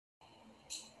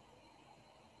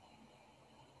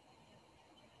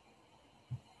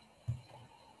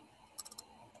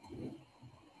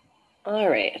All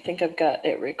right, I think I've got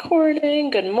it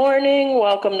recording. Good morning.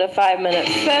 Welcome to 5 Minute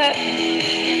Fit.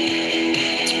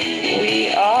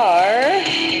 We are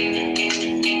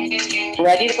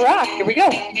ready to rock. Here we go.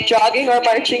 Jogging or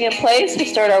marching in place. We'll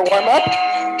start our warm-up.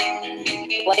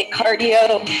 Light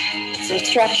cardio, some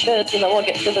stretches, and then we'll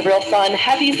get to the real fun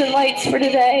heavies and lights for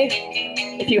today.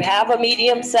 If you have a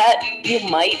medium set, you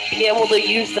might be able to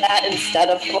use that instead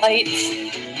of lights.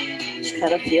 Just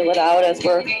kind of feel it out as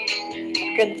we're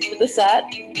working through the set.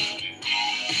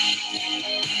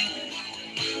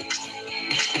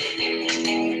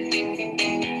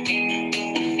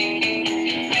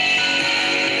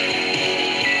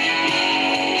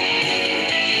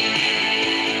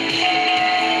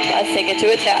 Let's take it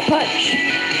to a tap punch.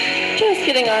 Just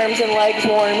getting arms and legs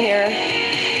warm here.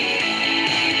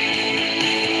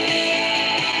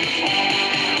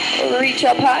 Reach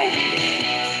up high.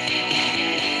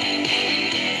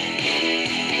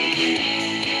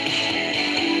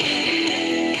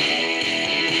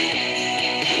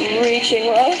 Reaching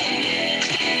low.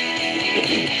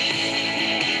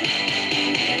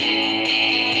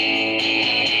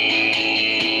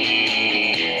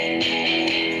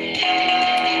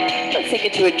 Let's take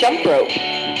it to a jump rope.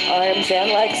 Arms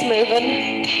and legs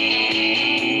moving.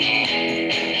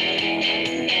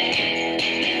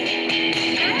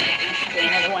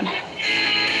 Another one.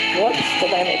 Whoops,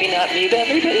 did I maybe not mute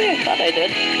everybody? I thought I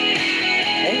did.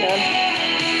 Hang on.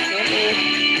 Let me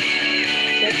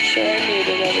make sure I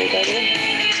muted everybody.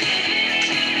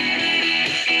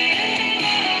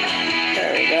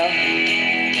 There we go.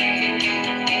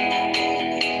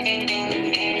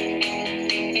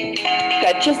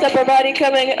 Got just upper body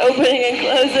coming, opening and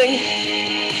closing.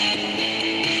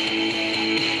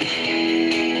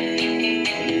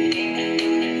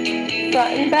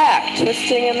 Front and back,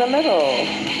 twisting in the middle.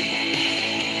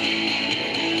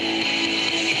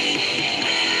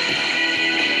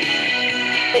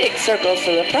 Big circles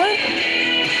to the front.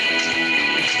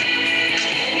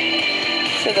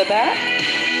 To the back.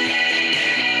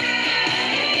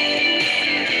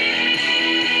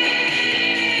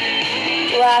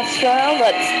 Last round,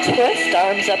 let's twist,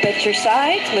 arms up at your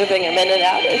sides, moving them in and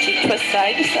out as you twist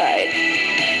side to side.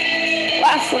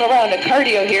 Last little round of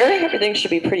cardio here. Everything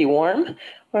should be pretty warm.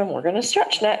 And we're going to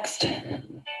stretch next.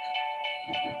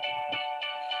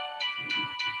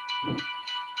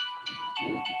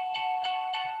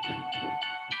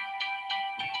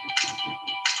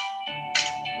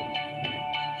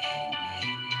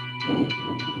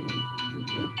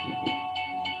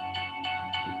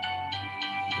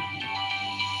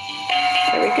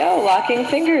 Here we go, locking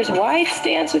fingers, wide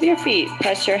stance with your feet.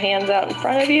 Press your hands out in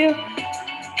front of you.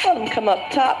 Let them come up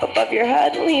top, above your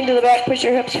head. Lean to the back, push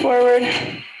your hips forward.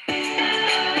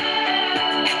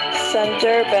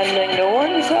 Center, bending to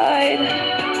one side.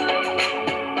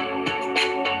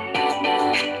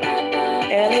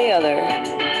 And the other.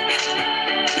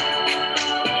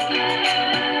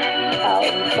 Out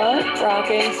in front,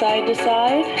 rocking side to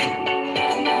side.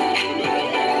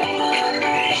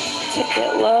 Take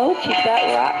it low, keep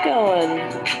that rock going.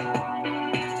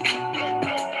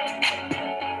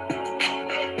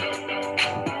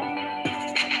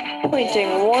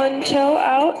 Pointing one toe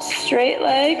out, straight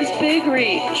legs, big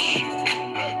reach.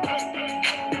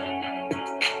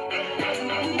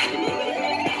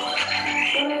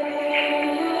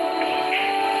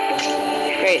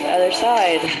 Great, other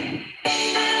side.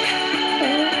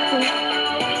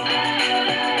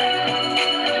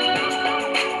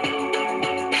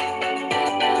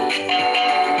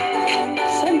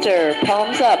 Center,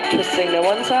 palms up, twisting to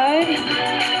one side.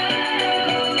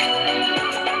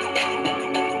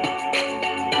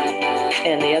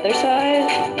 And the other side.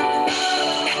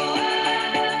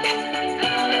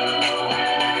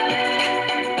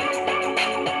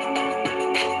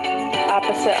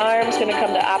 Opposite arm's gonna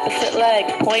come to opposite leg.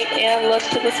 Point and look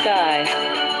to the sky.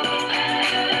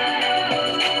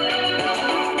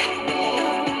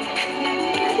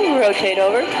 Rotate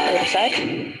over, other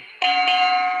side.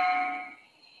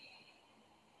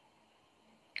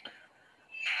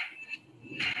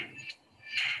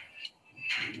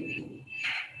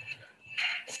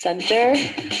 Center,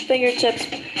 fingertips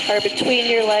are between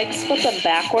your legs. Flip them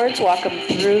backwards, walk them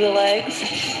through the legs.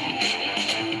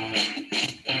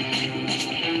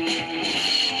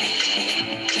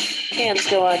 Hands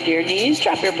go onto your knees.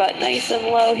 Drop your butt nice and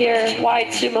low here. Wide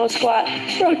sumo squat.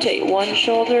 Rotate one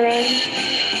shoulder in.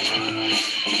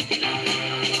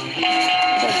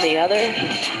 Then the other.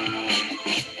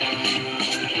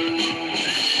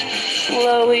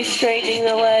 Slowly straightening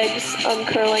the legs,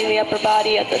 uncurling the upper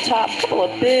body at the top. Couple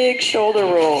of big shoulder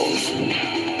rolls.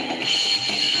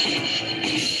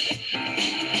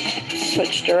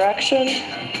 switch direction.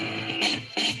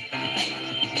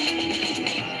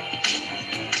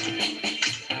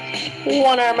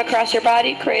 One arm across your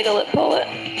body, cradle it, pull it.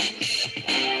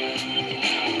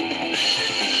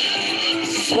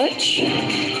 Switch.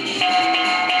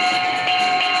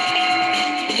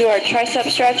 Do our tricep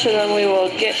stretch and then we will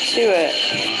get to it.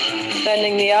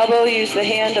 Bending the elbow, use the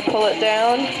hand to pull it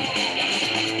down.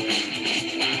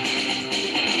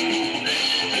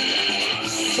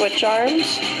 Switch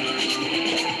arms.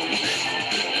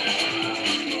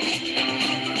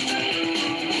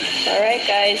 All right,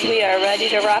 guys, we are ready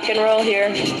to rock and roll here.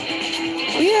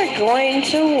 We are going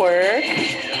to work.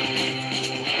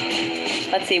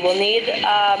 Let's see, we'll need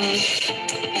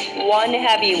one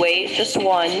heavy weight, just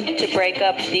one, to break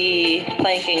up the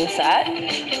planking set.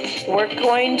 We're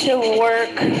going to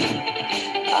work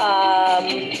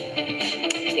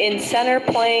in center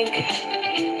plank,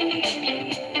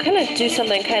 kind of do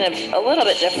something kind of a little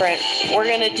bit different. We're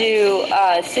going to do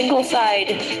a single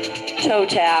side toe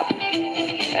tap,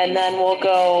 and then we'll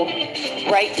go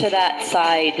right to that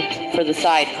side for the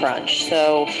side crunch.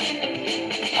 So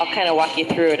I'll kind of walk you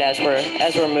through it as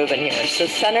we're moving here. So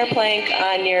center plank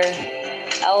on your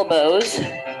elbows.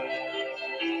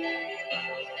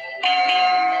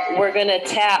 We're going to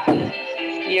tap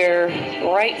your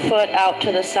right foot out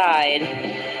to the side.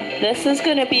 This is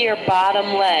going to be your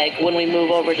bottom leg when we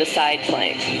move over to side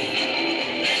plank.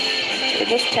 We're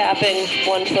just tapping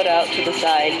one foot out to the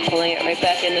side, pulling it right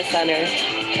back into center.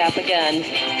 Tap again.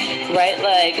 Right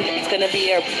leg, it's going to be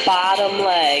your bottom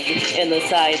leg in the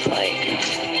side plank.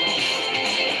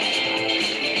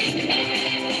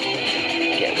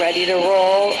 Get ready to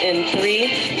roll in 3,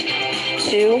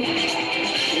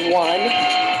 2, 1.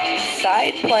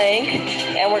 Side plank,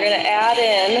 and we're going to add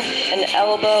in an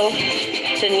elbow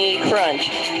to knee crunch.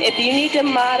 If you need to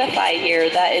modify here,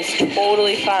 that is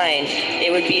totally fine.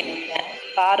 It would be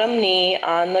bottom knee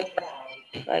on the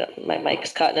ground. My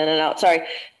mic's cutting in and out. Sorry.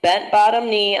 Bent bottom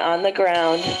knee on the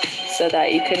ground so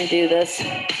that you can do this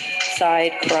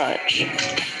side crunch.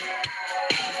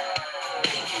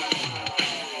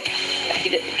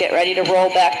 Get ready to roll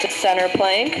back to center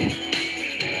plank.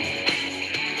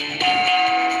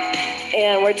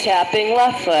 And we're tapping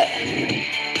left foot.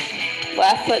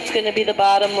 Left foot's going to be the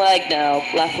bottom leg now.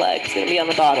 Left leg's going to be on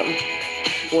the bottom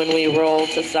when we roll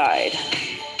to side.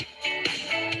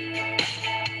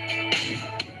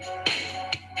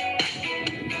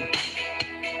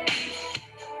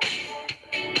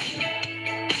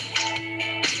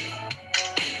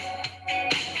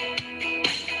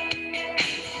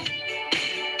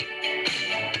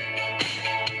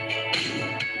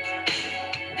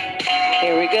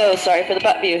 Here we go. Sorry for the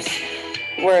butt abuse.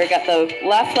 We've got the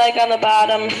left leg on the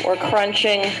bottom. We're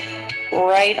crunching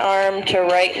right arm to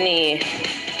right knee.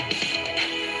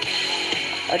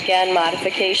 Again,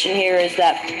 modification here is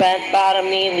that bent bottom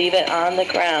knee, leave it on the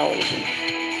ground.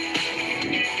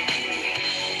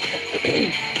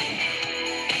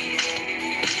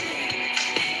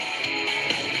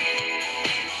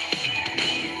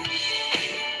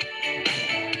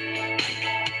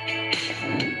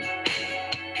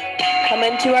 Come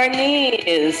into our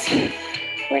knees.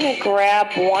 We're going to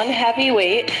grab one heavy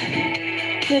weight.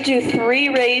 We're going to do 3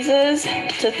 raises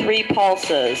to 3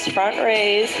 pulses. Front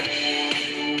raise.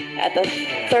 At the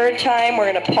 3rd time, we're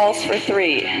going to pulse for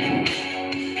 3.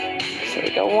 So we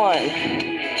go 1,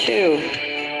 2,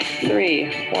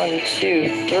 3. 1,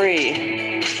 2, 3.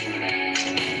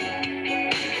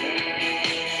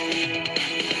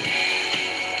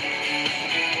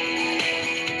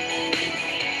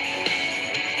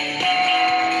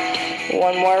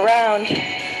 One more round.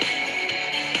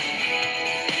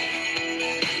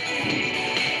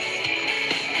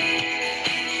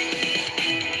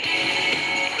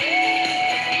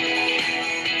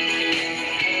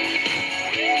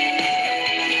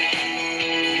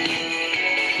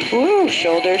 Woo,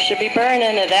 shoulders should be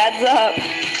burning. It adds up.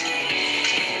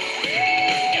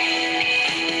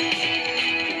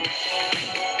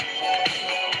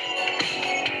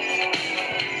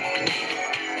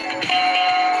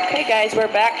 Okay, guys, we're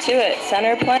back to it.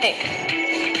 Center plank.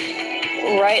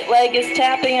 Right leg is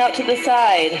tapping out to the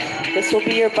side. This will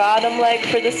be your bottom leg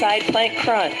for the side plank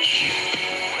crunch.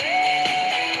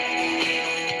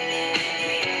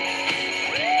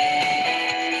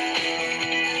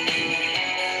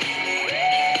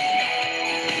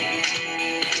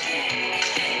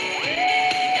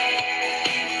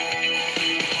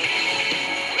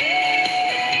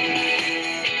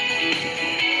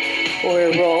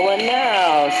 We're rolling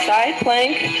now. Side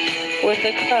plank with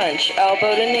the crunch,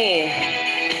 elbow to knee.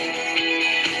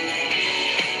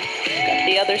 Got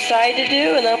the other side to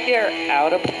do, and then we are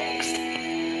out of planks.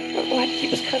 What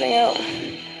keeps cutting out?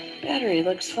 Battery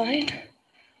looks fine.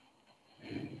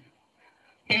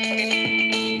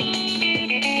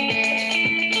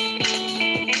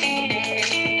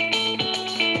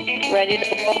 Ready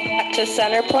to roll back to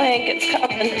center plank. It's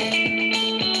coming.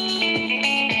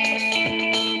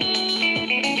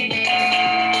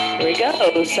 Here we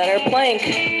go. Center plank.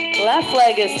 Left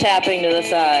leg is tapping to the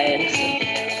side.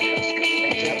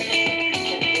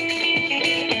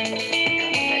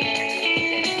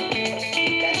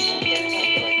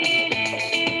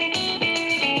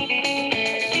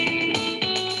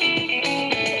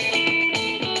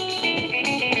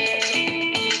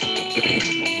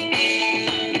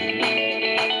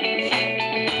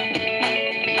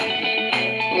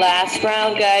 Last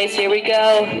round, guys. Here we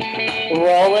go.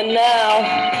 Rolling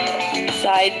now.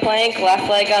 Side plank, left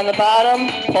leg on the bottom.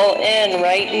 Pull in,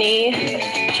 right knee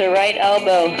to right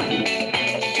elbow.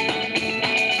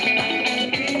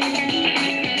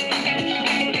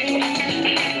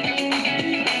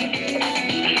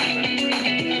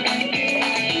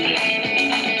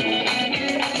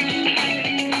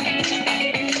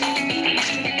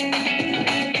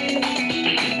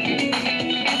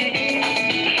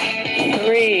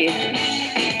 Three,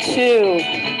 two,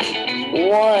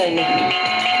 one.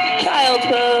 Child's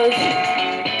pose.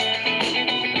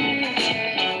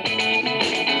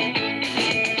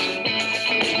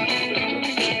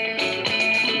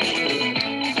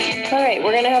 All right,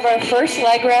 we're gonna have our first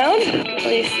leg round.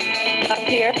 Please up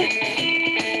here.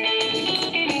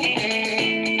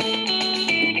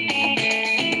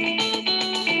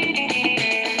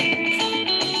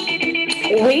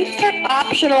 Weights are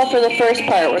optional for the first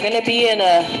part. We're gonna be in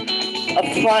a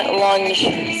front lunge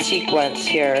sequence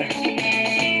here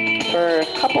for a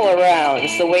couple of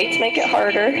rounds. The weights make it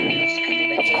harder,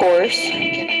 of course,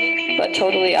 but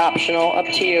totally optional, up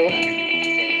to you.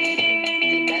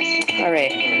 All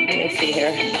right, let me see here.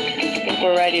 I think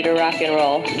we're ready to rock and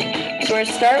roll. So we're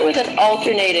gonna start with an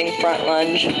alternating front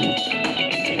lunge.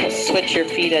 You'll switch your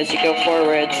feet as you go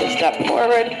forward. So step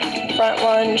forward, front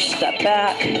lunge, step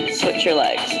back, switch your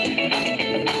legs.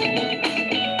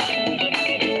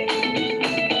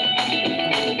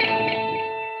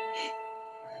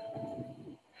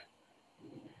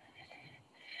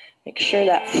 Make sure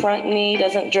that front knee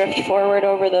doesn't drift forward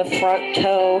over the front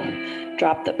toe.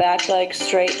 Drop the back leg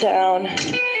straight down.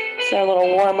 So a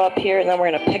little warm up here, and then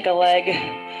we're gonna pick a leg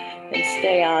and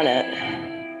stay on it.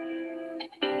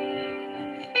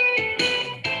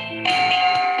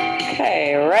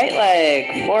 Okay, right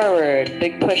leg forward,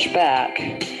 big push back.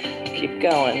 Keep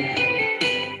going.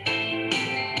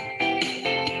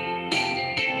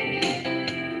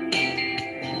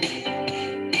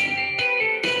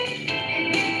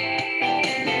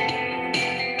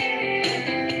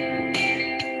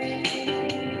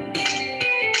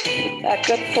 That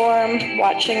good form,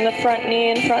 watching the front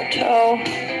knee and front toe.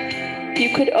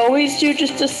 You could always do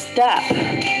just a step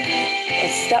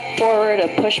forward, a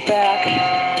push back,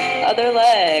 other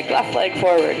leg, left leg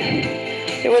forward.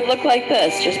 It would look like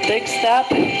this, just big step,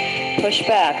 push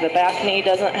back. The back knee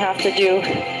doesn't have to do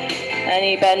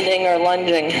any bending or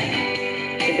lunging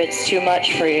if it's too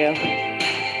much for you.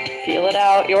 Feel it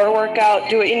out, your workout,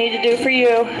 do what you need to do for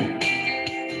you.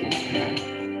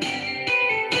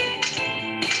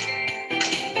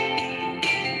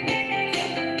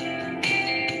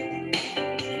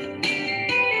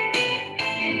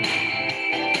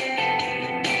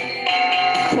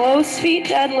 Close feet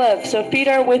deadlift, so feet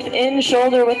are within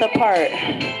shoulder width apart.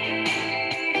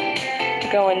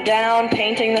 Going down,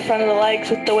 painting the front of the legs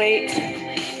with the weight,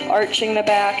 arching the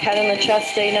back, head and the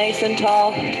chest stay nice and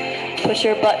tall. Push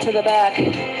your butt to the back.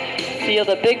 Feel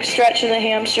the big stretch in the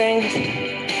hamstrings.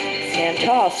 Stand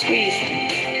tall, squeeze.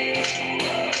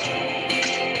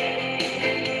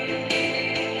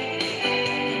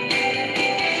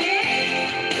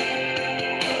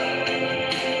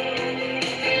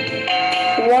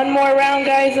 One more round,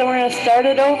 guys, and we're going to start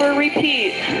it over,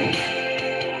 repeat.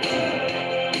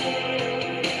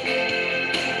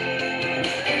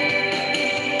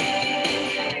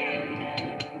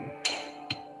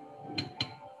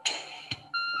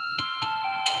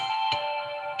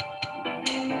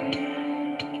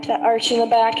 Get that arch in the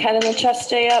back, head and the chest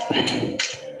stay up.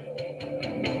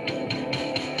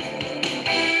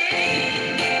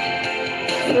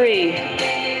 3,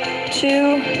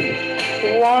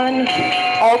 2, 1.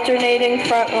 Alternating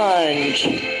front lunge.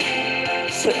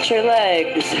 Switch your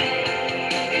legs.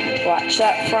 Watch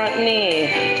that front knee.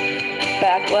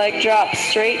 Back leg drops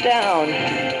straight down.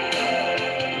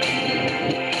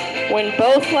 When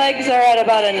both legs are at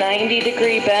about a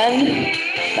 90-degree bend,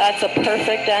 that's a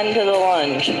perfect end to the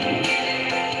lunge.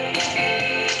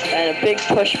 And a big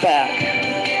push back.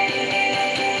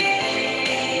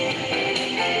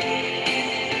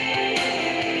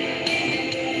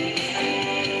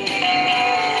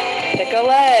 Pick a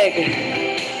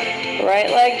leg. Right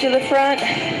leg to the front.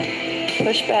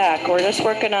 Push back. We're just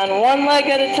working on one leg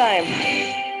at a time.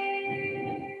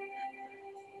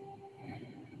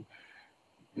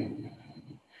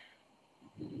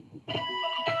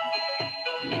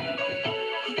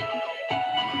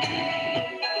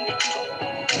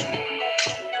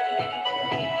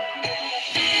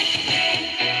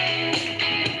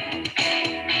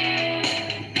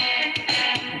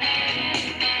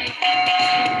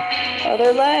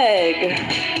 Other leg.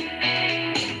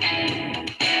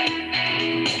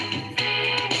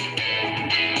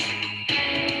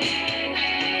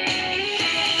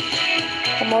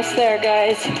 Almost there,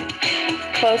 guys.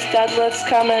 Close deadlifts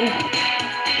coming.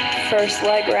 First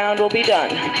leg round will be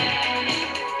done.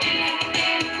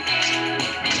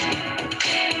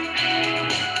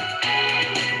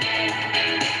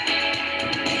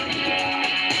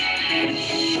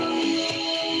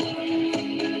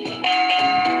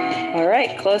 All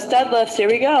right, close deadlifts, here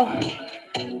we go.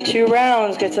 2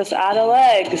 rounds gets us out of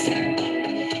legs.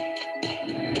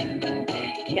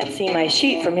 Can't see my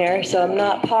sheet from here, so I'm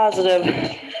not positive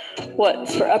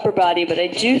what's for upper body, but I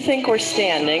do think we're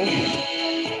standing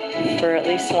for at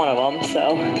least one of them,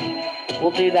 so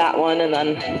we'll do that one, and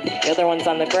then the other one's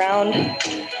on the ground.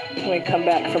 When we come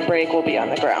back from break, we'll be on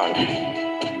the ground.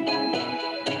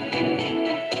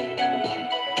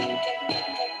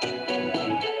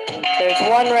 There's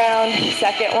 1 round,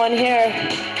 second one here.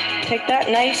 Take that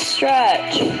nice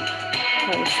stretch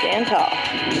and stand tall.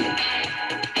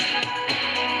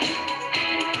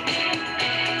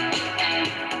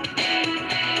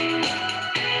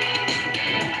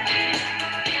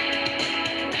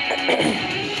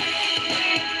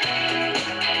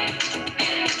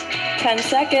 Ten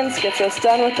seconds gets us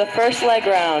done with the first leg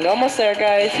round. Almost there,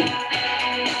 guys.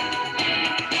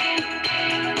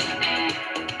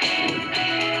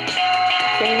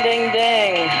 Ding, ding,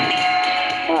 ding.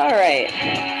 All right.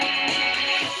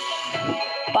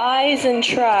 Bis and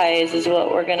tries is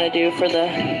what we're gonna do for the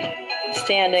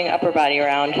standing upper body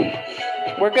round.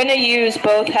 We're gonna use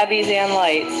both heavies and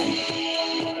lights.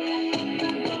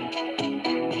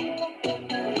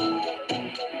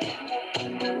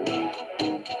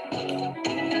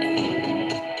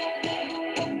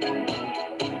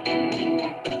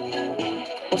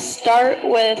 We'll start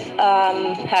with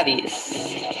heavies.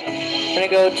 We're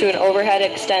gonna go to an overhead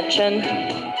extension.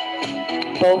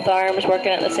 Both arms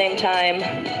working at the same time.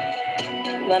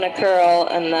 Then a curl,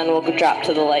 and then we'll drop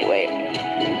to the lightweight.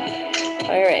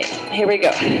 All right, here we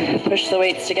go. Push the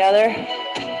weights together.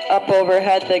 Up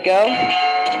overhead they go.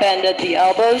 Bend at the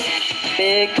elbows.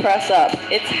 Big press up.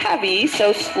 It's heavy,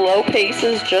 so slow pace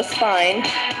is just fine.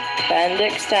 Bend,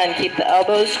 extend. Keep the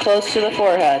elbows close to the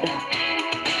forehead.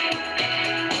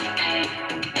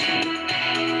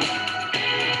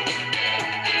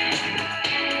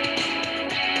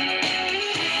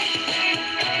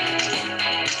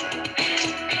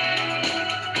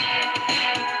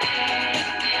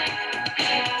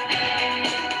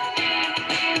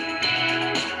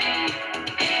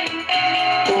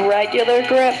 Regular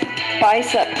grip,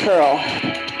 bicep curl.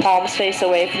 Palms face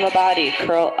away from the body.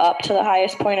 Curl up to the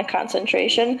highest point of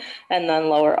concentration and then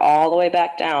lower all the way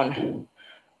back down.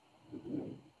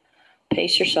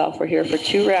 Pace yourself. We're here for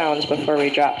 2 rounds before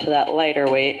we drop to that lighter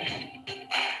weight.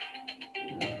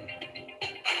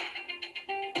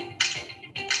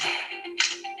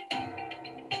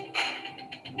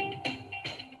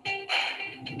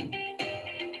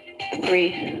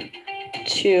 Three,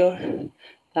 2,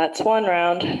 that's 1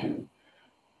 round.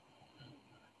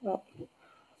 Oh,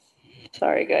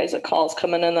 sorry guys, a call's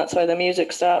coming in, that's why the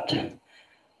music stopped.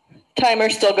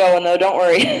 Timer's still going though, don't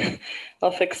worry. I'll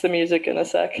fix the music in a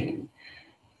sec.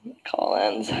 Call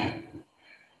ends.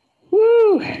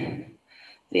 Woo!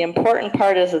 The important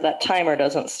part is that timer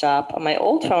doesn't stop. On my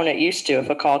old phone it used to if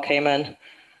a call came in.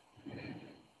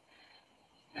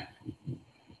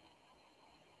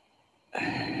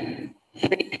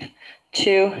 Three,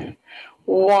 2,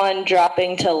 1,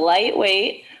 dropping to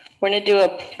lightweight. We're gonna do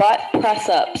a butt press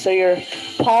up. So your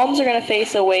palms are gonna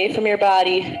face away from your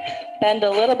body. Bend a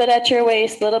little bit at your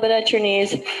waist, a little bit at your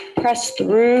knees. Press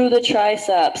through the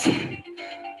triceps.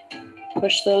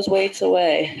 Push those weights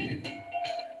away.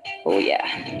 Oh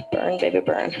yeah, burn, baby,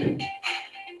 burn.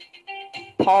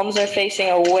 Palms are facing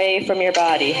away from your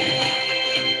body,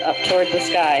 up toward the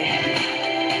sky.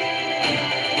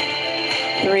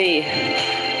 3,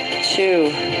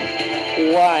 2,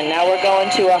 1. Now we're going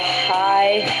to a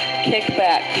high kick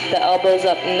back. Keep the elbows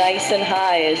up nice and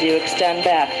high as you extend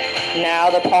back. Now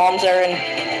the palms are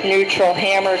in neutral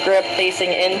hammer grip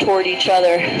facing in toward each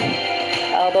other.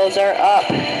 Elbows are up.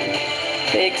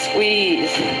 Big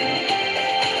squeeze.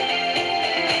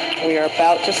 We are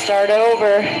about to start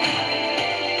over.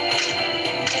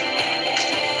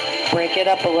 Break it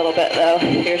up a little bit though.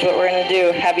 Here's what we're gonna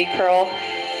do. Heavy curl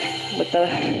with the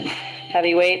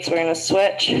heavy weights. We're gonna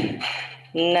switch.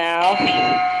 Now,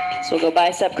 so we'll go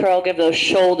bicep curl, give those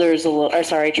shoulders a little, or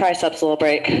sorry, triceps a little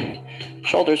break.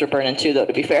 Shoulders are burning too though,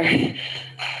 to be fair.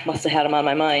 Must have had them on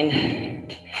my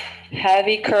mind.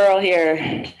 Heavy curl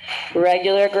here.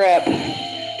 Regular grip.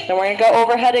 Then we're gonna go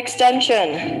overhead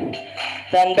extension.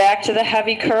 Then back to the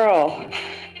heavy curl.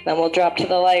 Then we'll drop to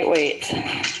the light weights.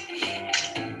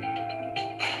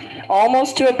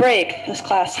 Almost to a break. This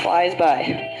class flies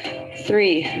by.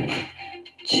 3,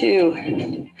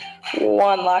 2,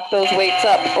 1. Lock those weights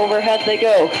up. Overhead they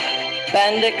go.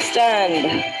 Bend,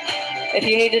 extend. If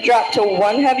you need to drop to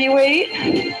one heavy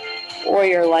weight or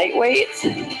your light weights,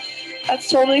 that's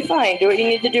totally fine. Do what you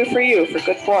need to do for you, for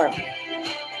good form.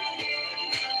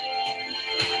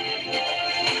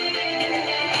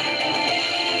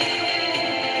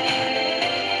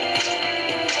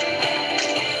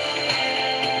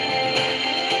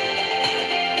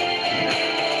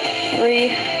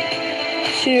 Three,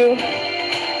 2,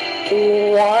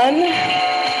 1.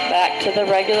 Back to the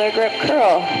regular grip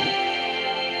curl.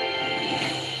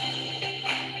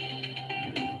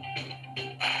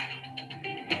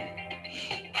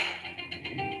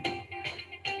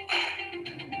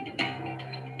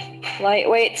 Light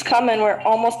weights coming. We're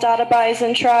almost out of bis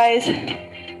and tris.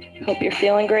 Hope you're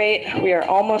feeling great. We are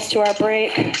almost to our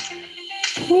break.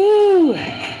 Woo!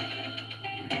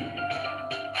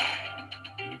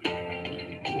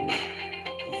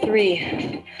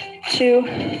 Three, 2,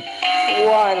 1.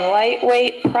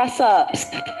 Lightweight press-ups.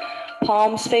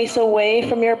 Palms face away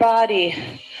from your body.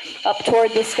 Up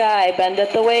toward the sky. Bend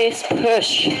at the waist.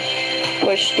 Push.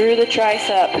 Push through the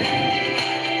tricep.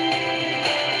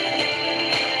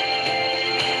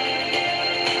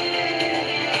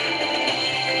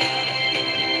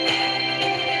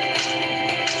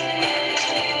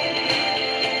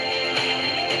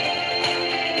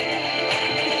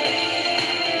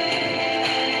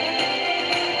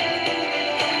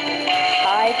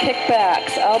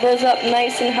 Kickbacks, elbows up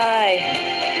nice and high.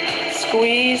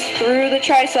 Squeeze through the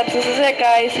triceps. This is it,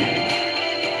 guys.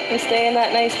 And stay in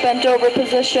that nice bent over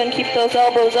position. Keep those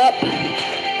elbows up.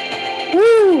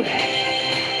 Woo!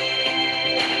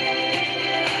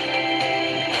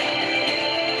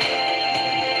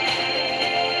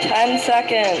 Ten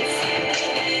seconds.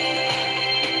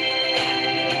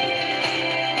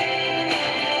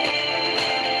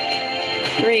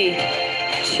 Three,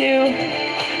 2,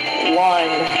 1.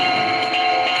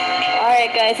 All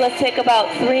right, guys, let's take about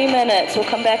 3 minutes. We'll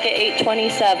come back at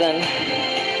 8:27.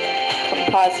 Come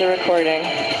pause the recording.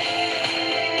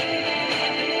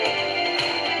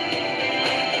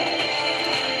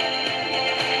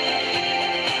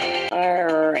 All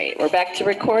right, we're back to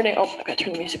recording. Oh, I gotta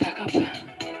turn the music back up.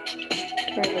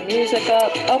 Turn the music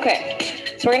up. Okay,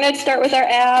 so we're gonna start with our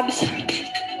abs.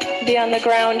 Be on the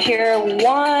ground here.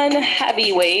 One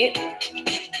heavy weight.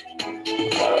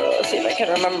 Let's see if I can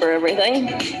remember everything.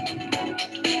 I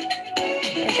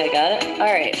think I got it.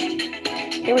 All right,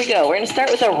 here we go. We're gonna start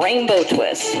with a rainbow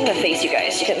twist. I'm gonna face you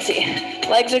guys, you can see.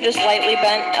 Legs are just lightly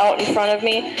bent out in front of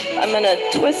me. I'm gonna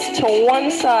twist to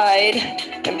one side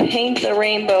and paint the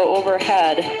rainbow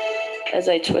overhead as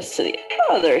I twist to the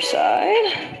other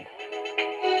side.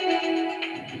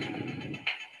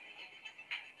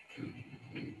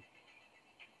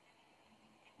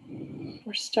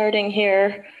 We're starting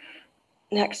here.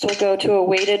 Next, we'll go to a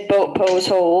weighted boat pose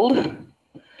hold.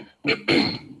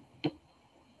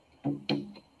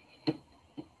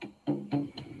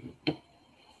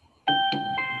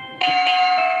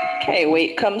 Okay,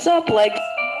 weight comes up, legs.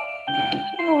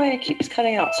 I don't know why it keeps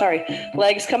cutting out, sorry.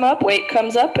 Legs come up, weight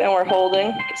comes up, and we're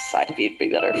holding. Side view would be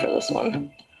better for this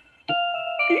one.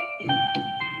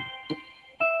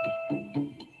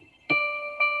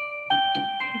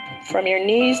 From your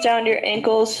knees down to your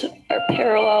ankles are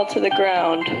parallel to the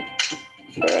ground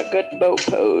for a good boat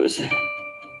pose.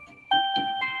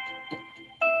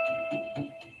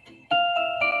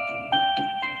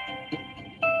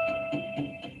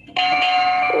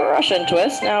 Russian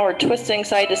twist. Now we're twisting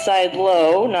side to side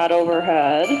low, not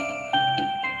overhead.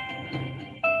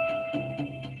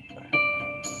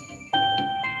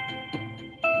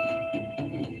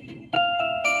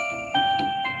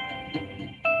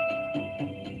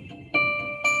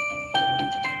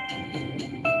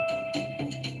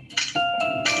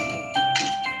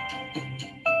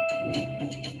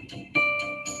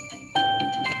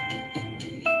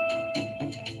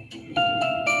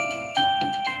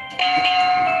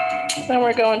 Then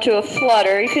we're going to a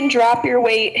flutter. You can drop your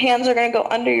weight. Hands are going to go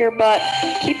under your butt.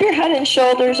 Keep your head and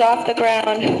shoulders off the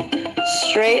ground.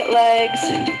 Straight legs.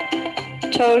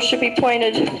 Toes should be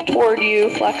pointed toward you.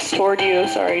 Flex toward you.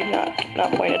 Sorry,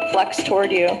 not pointed. Flex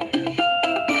toward you.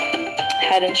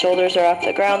 Head and shoulders are off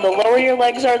the ground. The lower your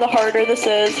legs are, the harder this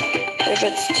is. If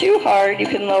it's too hard, you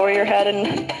can lower your head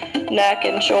and neck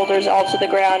and shoulders all to the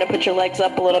ground and put your legs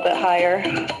up a little bit higher.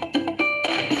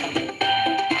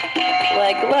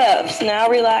 Leg lifts. Now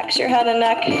relax your head and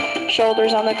neck,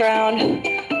 shoulders on the ground,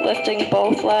 lifting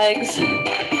both legs.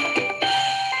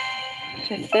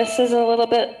 If this is a little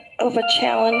bit of a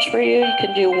challenge for you, you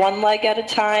can do one leg at a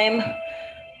time.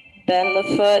 Bend the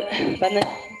foot,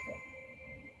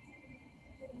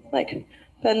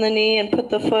 bend the knee and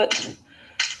put the foot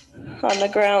on the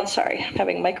ground. Sorry, I'm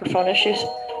having microphone issues.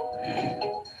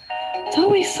 It's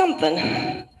always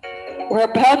something. We're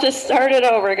about to start it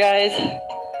over, guys.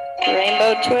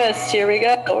 Rainbow twist, here we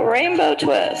go. Rainbow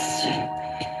twist.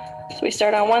 So we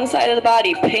start on one side of the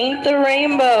body. Paint the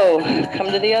rainbow.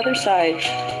 Come to the other side.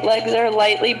 Legs are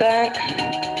lightly bent.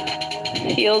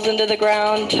 Heels into the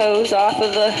ground, toes off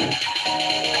of the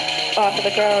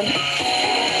ground.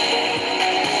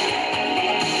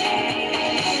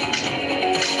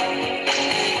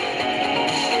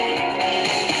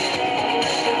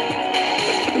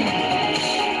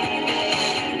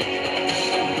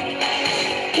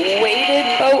 Weighted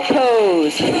boat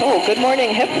pose. Oh, good morning,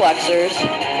 hip flexors.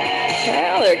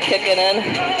 Now they're kicking in.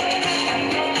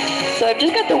 So I've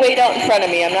just got the weight out in front of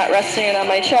me. I'm not resting it on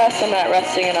my chest. I'm not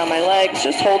resting it on my legs.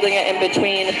 Just holding it in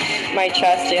between my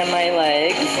chest and my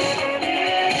legs.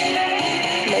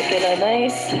 Make it a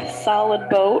nice, solid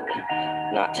boat.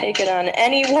 Not taking on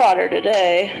any water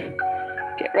today.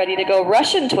 Get ready to go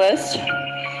Russian twist.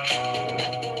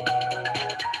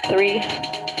 3,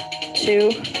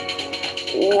 2,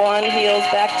 1, heels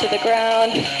back to the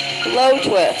ground. Low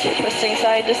twist. We're twisting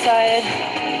side to side.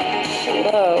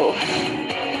 Low.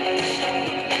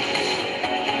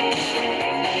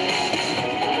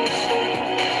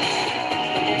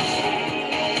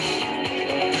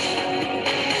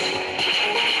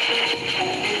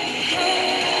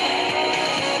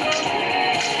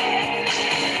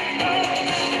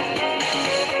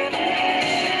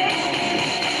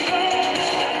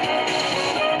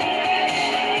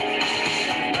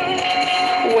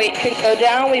 Weight can go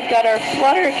down. We've got our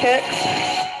flutter kicks.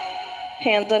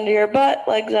 Hands under your butt,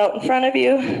 legs out in front of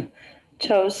you,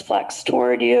 toes flexed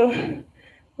toward you.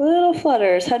 Little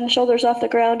flutters, head and shoulders off the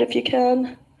ground if you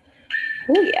can.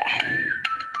 Oh yeah.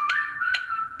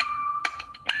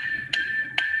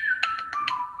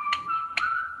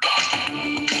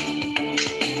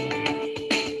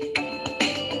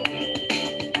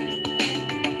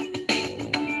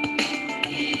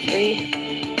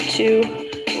 Three, 2,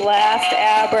 last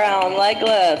ab round, leg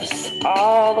lifts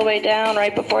all the way down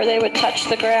right before they would touch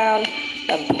the ground,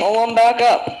 and pull them back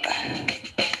up.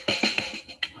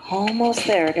 Almost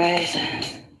there, guys.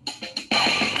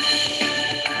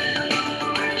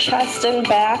 Chest and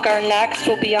back are next.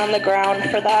 We'll be on the ground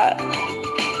for that.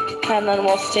 And then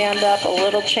we'll stand up, a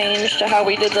little change to how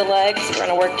we did the legs. We're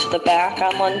gonna work to the back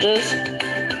on lunges.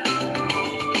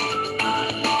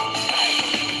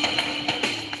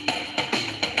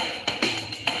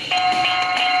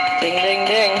 Ding, ding,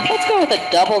 ding. Let's go with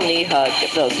a double knee hug.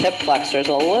 Give those hip flexors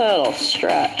a little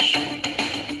stretch.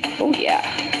 Oh yeah.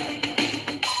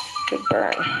 Good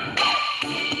burn.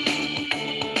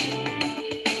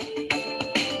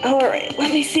 All right,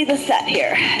 let me see the set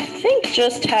here. I think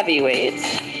just heavy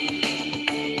weights.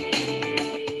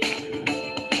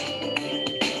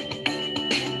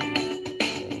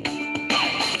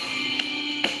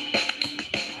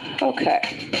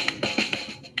 Okay.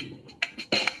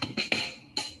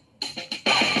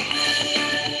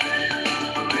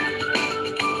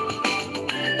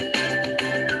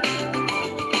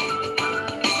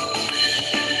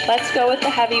 Let's go with the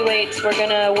heavy weights. We're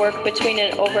gonna work between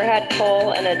an overhead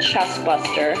pull and a chest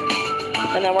buster.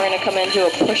 And then we're gonna come into a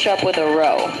push-up with a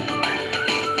row.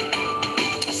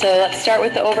 So let's start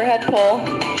with the overhead pull.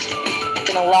 You're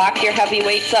gonna lock your heavy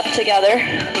weights up together,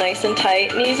 nice and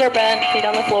tight. Knees are bent, feet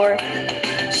on the floor.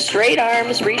 Straight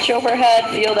arms, reach overhead,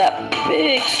 feel that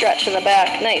big stretch in the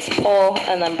back. Nice pull,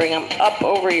 and then bring them up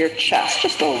over your chest,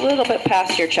 just a little bit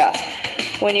past your chest.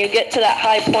 When you get to that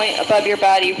high point above your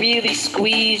body, really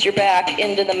squeeze your back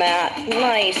into the mat.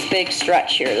 Nice big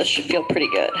stretch here. This should feel pretty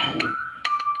good.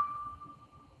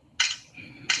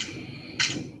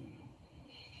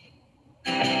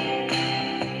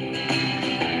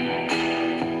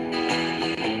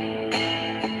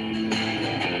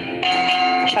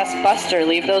 Chest buster.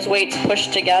 Leave those weights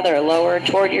pushed together. Lower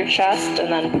toward your chest and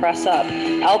then press up.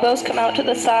 Elbows come out to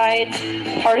the sides.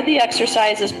 Part of the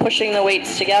exercise is pushing the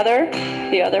weights together.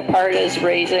 The other part is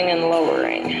raising and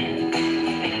lowering.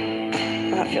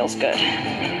 That feels good.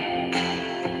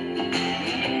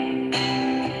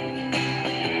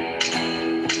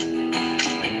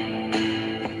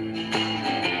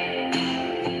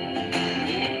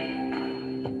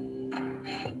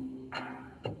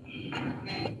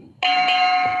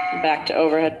 Back to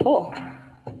overhead pull.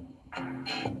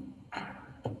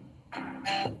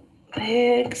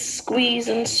 Big squeeze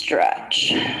and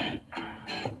stretch.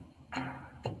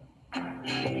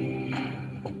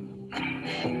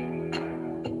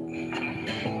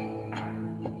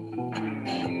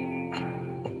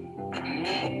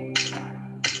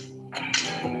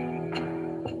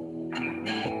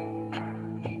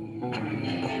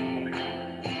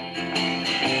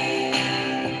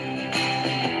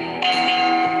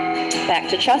 Back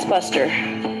to chest buster.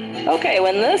 Okay,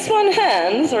 when this one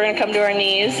ends, we're gonna come to our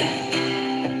knees.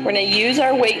 We're gonna use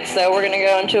our weights though. We're gonna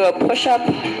go into a push-up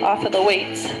off of the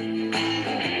weights.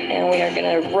 And we are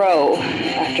gonna row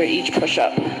after each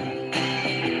push-up.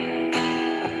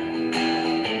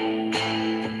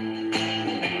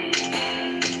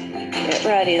 Get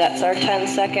ready, that's our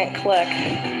 10-second click.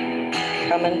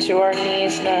 Coming to our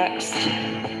knees next.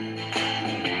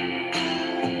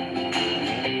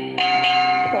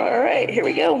 All right, here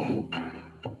we go.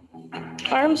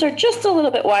 Arms are just a little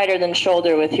bit wider than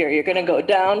shoulder width here. You're gonna go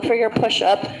down for your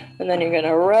push-up, and then you're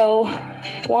gonna row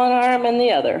one arm and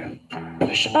the other.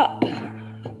 Push up,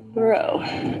 row.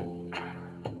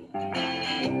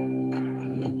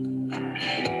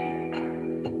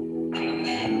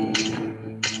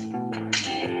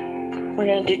 We're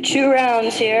gonna do 2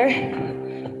 rounds here,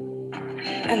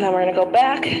 and then we're gonna go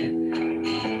back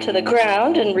to the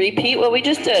ground and repeat what we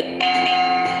just did.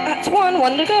 That's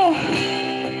one to go.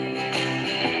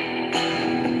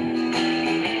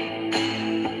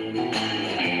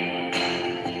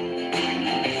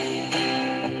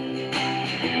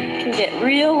 You can get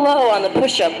real low on the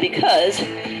push-up because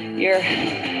you're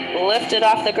lifted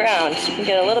off the ground. So you can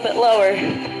get a little bit lower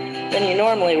than you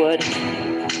normally would.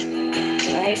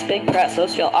 Nice big press,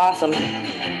 those feel awesome.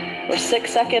 We're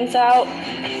 6 seconds out.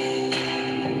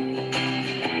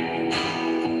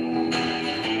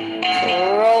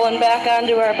 Rolling back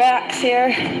onto our backs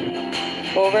here.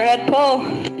 Overhead pull.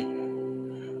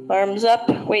 Arms up,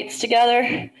 weights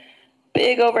together.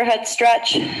 Big overhead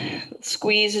stretch.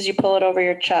 Squeeze as you pull it over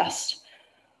your chest.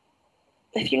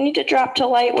 If you need to drop to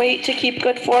lightweight to keep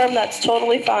good form, that's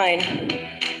totally fine.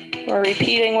 We're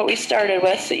repeating what we started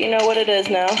with, so you know what it is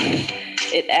now.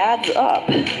 It adds up.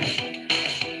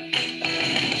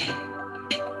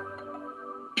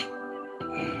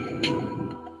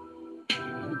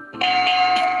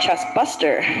 Chest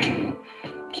buster.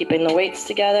 Keeping the weights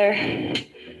together.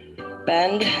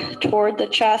 Bend toward the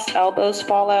chest, elbows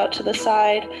fall out to the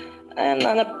side, and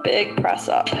then a big press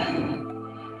up.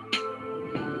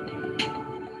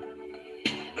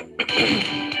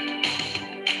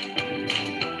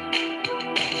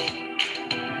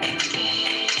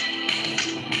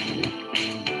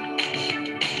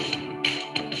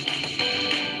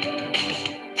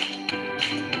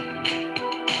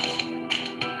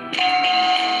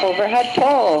 Overhead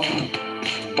pull.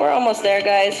 We're almost there,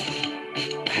 guys.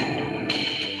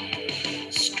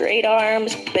 Straight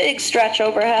arms, big stretch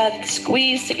overhead,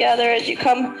 squeeze together as you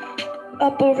come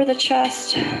up over the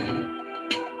chest.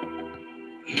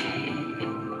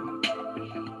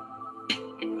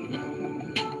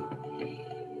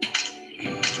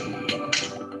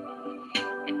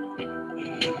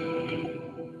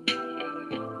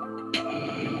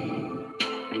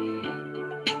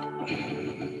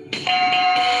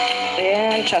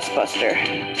 And chest buster.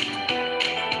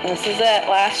 This is it,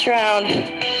 last round.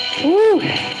 Woo!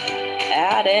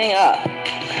 Adding up.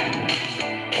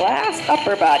 Last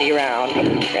upper body round.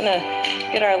 We're gonna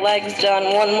get our legs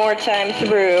done one more time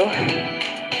through.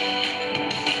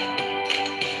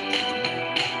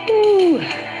 Woo!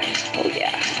 Oh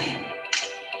yeah.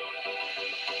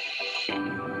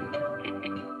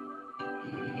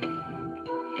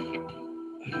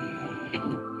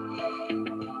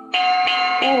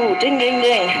 Oh, ding, ding,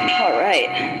 ding. All right.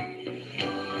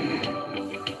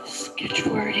 Scooch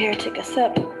forward here, take a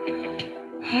sip.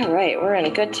 All right, we're in a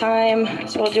good time.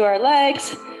 So we'll do our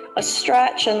legs, a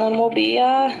stretch, and then we'll be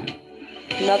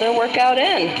another workout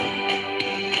in.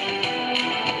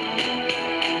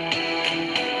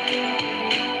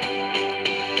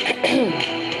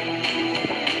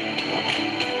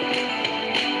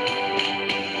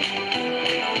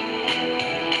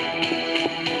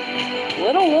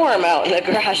 Little warm warm out in the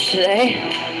garage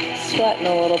today. Sweating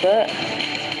a little bit.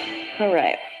 All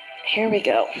right, here we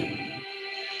go.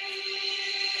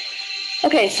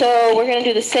 Okay, so we're gonna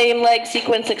do the same leg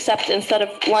sequence, except instead of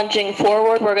lunging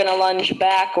forward, we're gonna lunge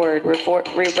backward,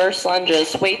 reverse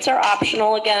lunges. Weights are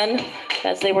optional again,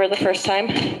 as they were the first time.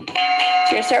 So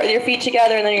you're gonna start with your feet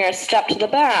together, and then you're gonna step to the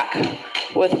back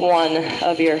with one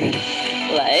of your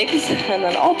legs, and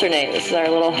then alternate. This is our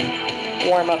little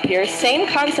warm up here. Same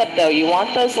concept though, you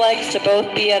want those legs to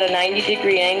both be at a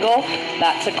 90-degree angle.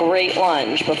 That's a great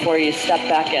lunge before you step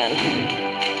back in.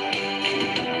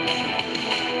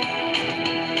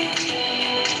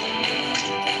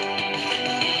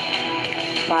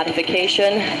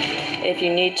 Modification, if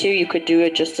you need to, you could do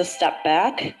it just a step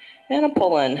back and a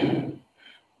pull in.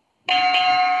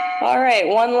 All right,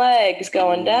 one leg's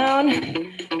going down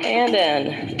and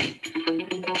in.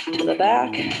 To the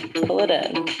back, pull it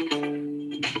in.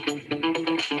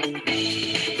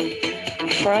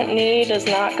 Front knee does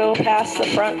not go past the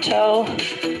front toe.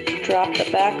 Drop the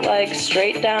back leg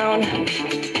straight down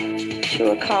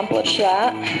to accomplish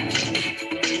that.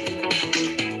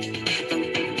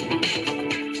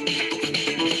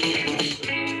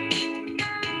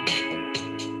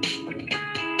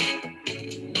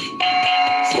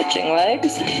 Switching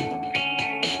legs.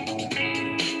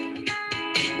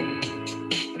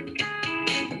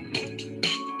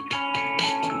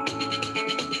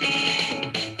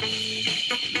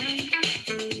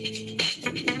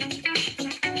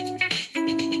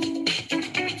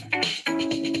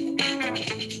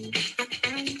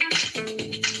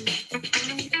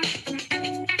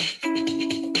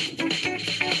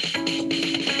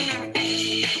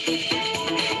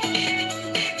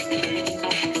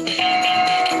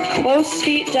 Close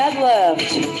feet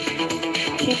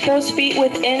deadlift. Keep those feet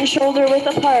within shoulder width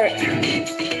apart.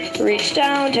 Reach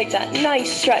down, take that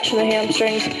nice stretch in the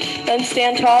hamstrings, then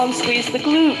stand tall and squeeze the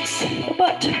glutes, the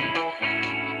butt.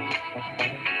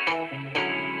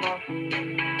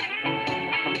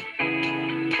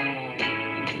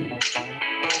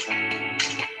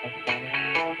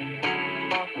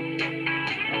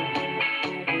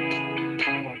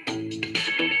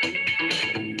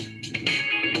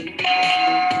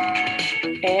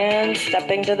 And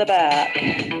stepping to the back,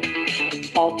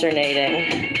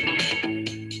 alternating.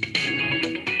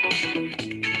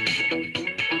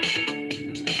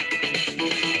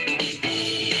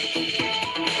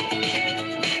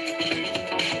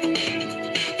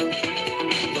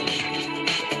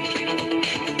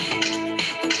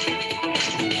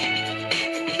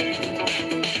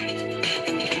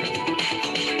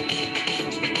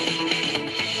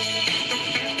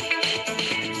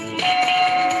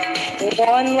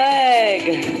 One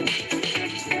leg.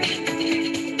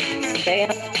 Stay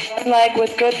on one leg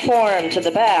with good form to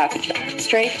the back.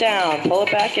 Straight down. Pull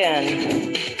it back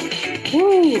in.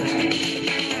 Woo.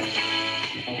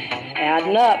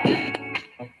 Adding up.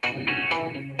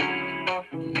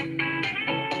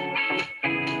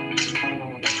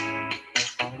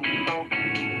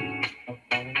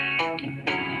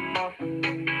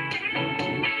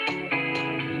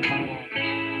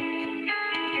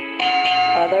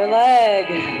 Other leg.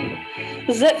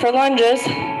 This is it for lunges.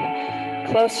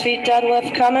 Close feet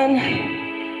deadlift coming.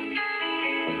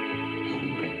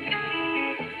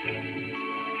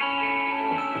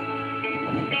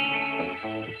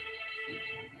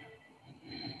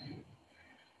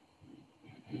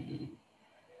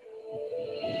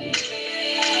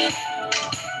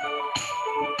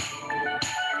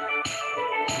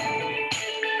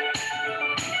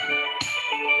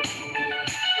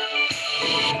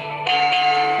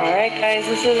 Guys,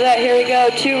 this is it. Here we go.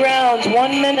 2 rounds,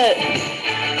 1 minute.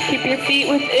 Keep your feet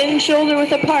within shoulder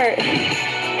width apart.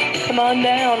 Come on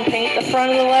down. Paint the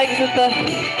front of the legs with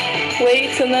the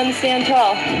weights and then stand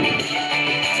tall.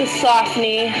 It's a soft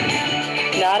knee,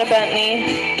 not a bent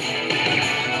knee.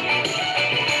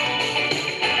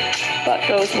 Butt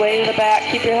goes way to the back.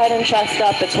 Keep your head and chest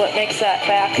up. It's what makes that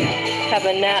back have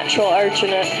a natural arch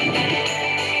in it.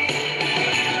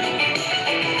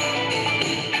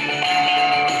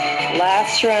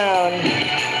 Last round.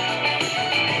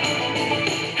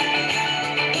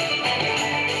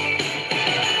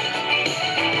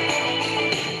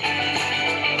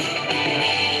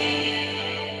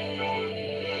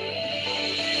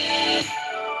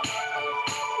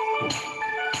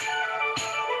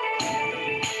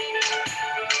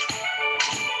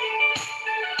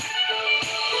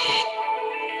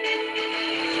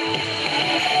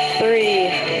 Three,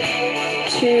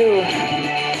 2,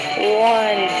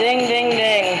 1. Ding, ding,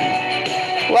 ding.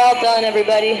 Well done,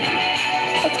 everybody.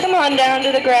 Let's come on down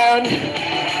to the ground.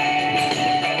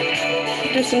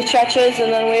 Do some stretches,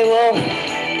 and then we will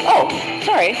Oh,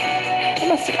 sorry. I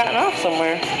must have gotten off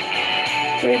somewhere.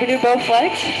 Did we do both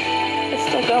legs? It's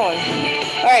still going.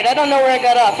 All right, I don't know where I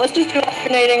got off. Let's just do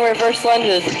alternating reverse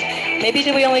lunges. Maybe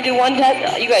did we only do one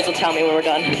dead? You guys will tell me when we're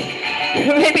done.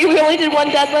 Maybe we only did one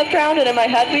deadlift round, and in my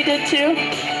head we did two.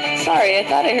 Sorry, I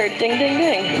thought I heard ding, ding,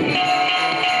 ding.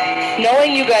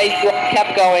 Knowing you guys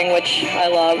kept going, which I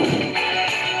love.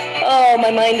 Oh,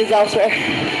 my mind is elsewhere.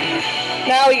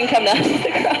 Now we can come down to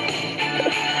the ground.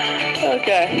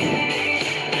 Okay.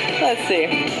 Let's see.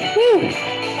 Woo.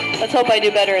 Let's hope I do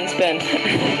better in spin.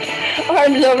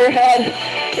 Arms overhead.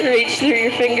 Reach through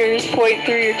your fingers, point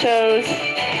through your toes.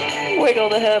 Wiggle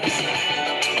the hips.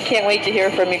 Can't wait to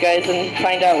hear from you guys and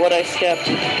find out what I skipped.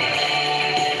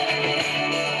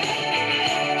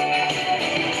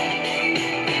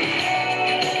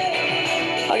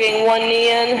 Hugging one knee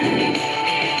in.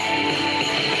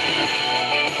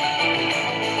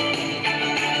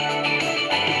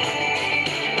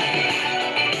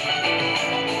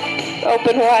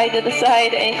 Open wide to the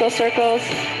side, ankle circles.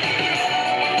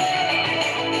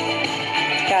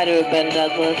 It's got to have been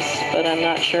deadlifts, but I'm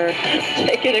not sure.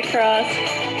 Take it across.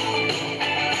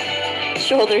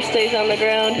 Shoulder stays on the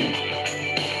ground.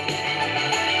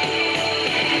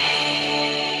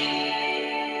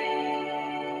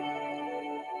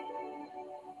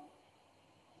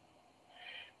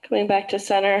 Coming back to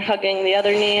center, hugging the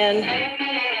other knee in.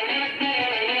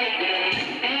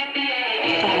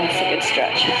 Oh, that's a good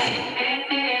stretch.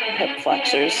 Hip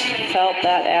flexors, felt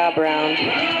that ab round.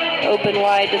 Open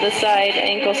wide to the side,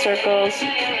 ankle circles.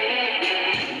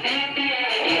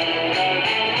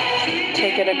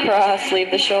 Take it across, leave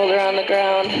the shoulder on the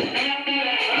ground.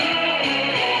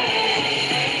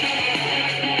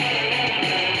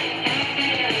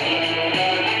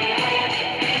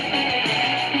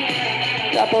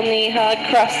 Double knee hug,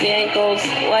 cross the ankles,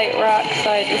 light rock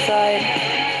side to side.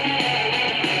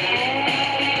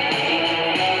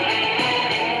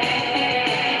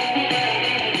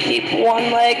 Keep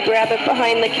one leg, grab it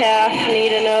behind the calf, knee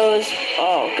to nose.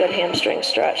 Oh, good hamstring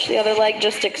stretch. The other leg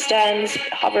just extends,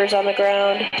 hovers on the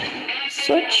ground.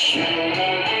 Switch.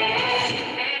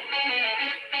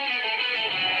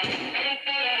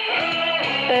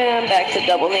 And back to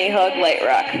double knee hug, light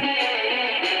rock.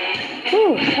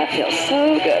 Whew, that feels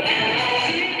so good.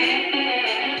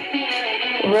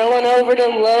 Rolling over to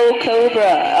low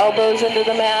cobra, elbows into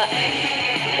the mat.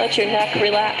 Let your neck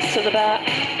relax to the back.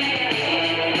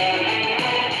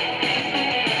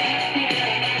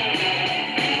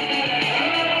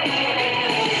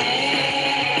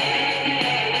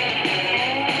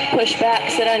 Push back,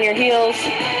 sit on your heels.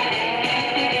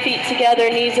 Feet together,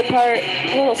 knees apart.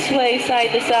 A little sway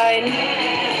side to side.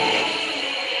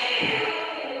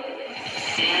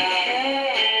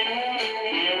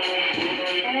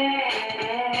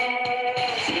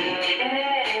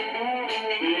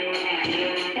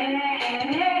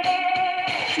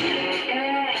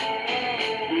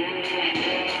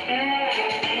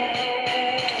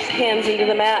 Hands into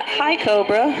the mat, high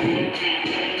cobra.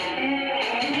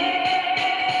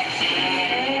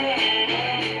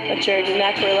 Let your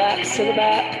neck relax to the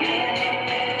back.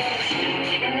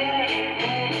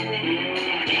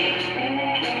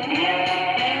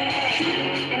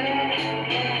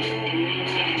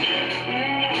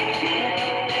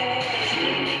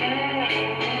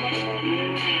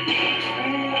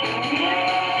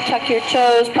 Tuck your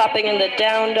toes, popping into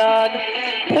down dog.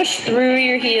 Push through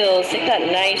your heels. Take that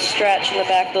nice stretch in the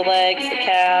back of the legs, the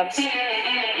calves.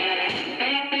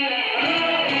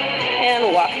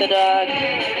 And walk the dog.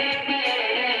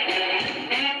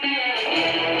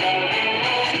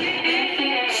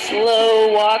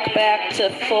 Slow walk back to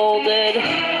folded.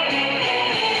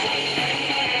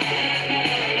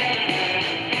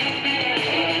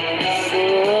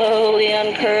 Slowly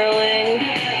uncurling.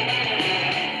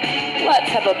 Let's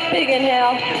have a big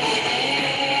inhale.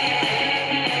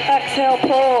 Exhale,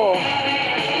 pull.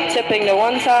 Tipping to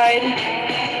one side,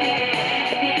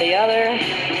 the other.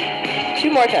 2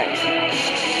 more times.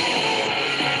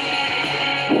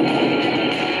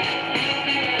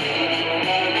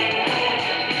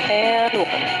 And 1.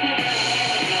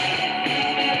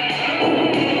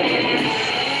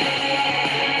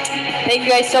 Thank you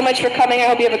guys so much for coming. I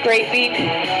hope you have a great week.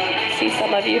 See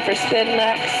some of you for spin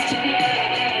next.